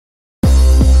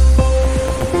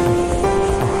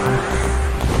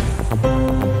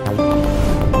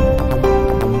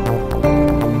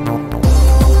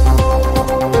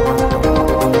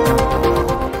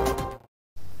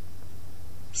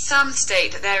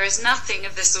state that there is nothing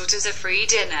of the sort as a free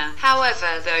dinner.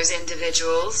 However, those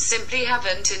individuals simply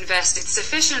haven't invested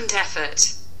sufficient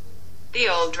effort. The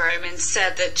old Romans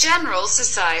said that general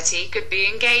society could be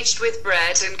engaged with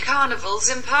bread and carnivals,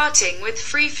 and parting with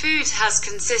free food has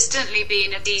consistently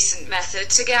been a decent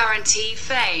method to guarantee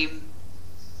fame.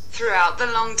 Throughout the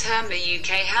long term, the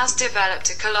UK has developed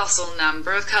a colossal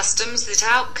number of customs that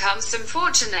outcome some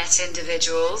fortunate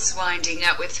individuals, winding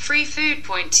up with free food.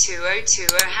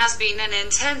 2020 has been an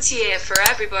intense year for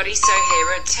everybody, so here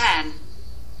are 10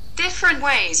 different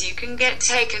ways you can get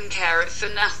taken care of for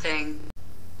nothing.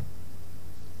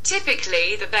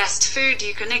 Typically, the best food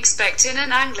you can expect in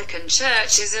an Anglican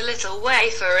church is a little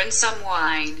wafer and some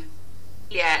wine.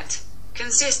 Yet,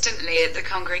 consistently at the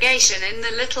congregation in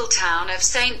the little town of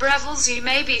St. Brevels, you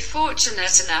may be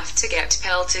fortunate enough to get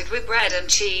pelted with bread and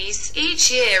cheese. Each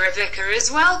year a vicar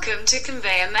is welcome to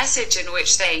convey a message in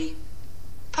which they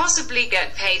possibly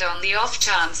get paid on the off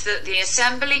chance that the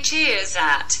assembly cheers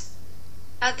at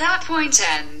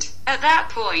that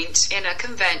point, in a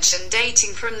convention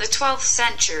dating from the 12th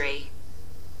century,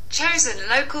 chosen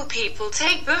local people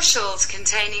take bushels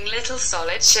containing little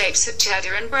solid shapes of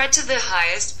cheddar and bread to the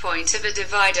highest point of a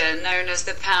divider known as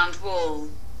the pound wall.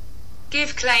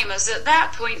 Give claimers at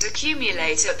that point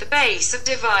accumulate at the base of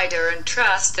divider and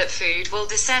trust that food will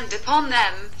descend upon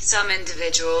them. Some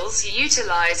individuals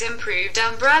utilize improved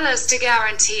umbrellas to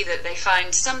guarantee that they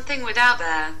find something without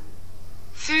their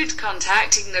food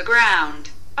contacting the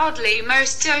ground. Oddly,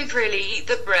 most don't really eat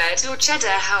the bread or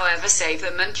cheddar, however save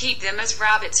them and keep them as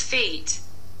rabbit's feet.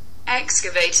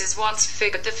 Excavators once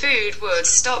figured the food would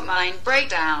stop mine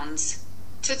breakdowns.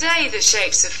 Today the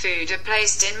shapes of food are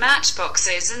placed in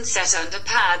matchboxes and set under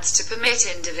pads to permit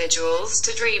individuals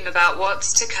to dream about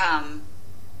what's to come.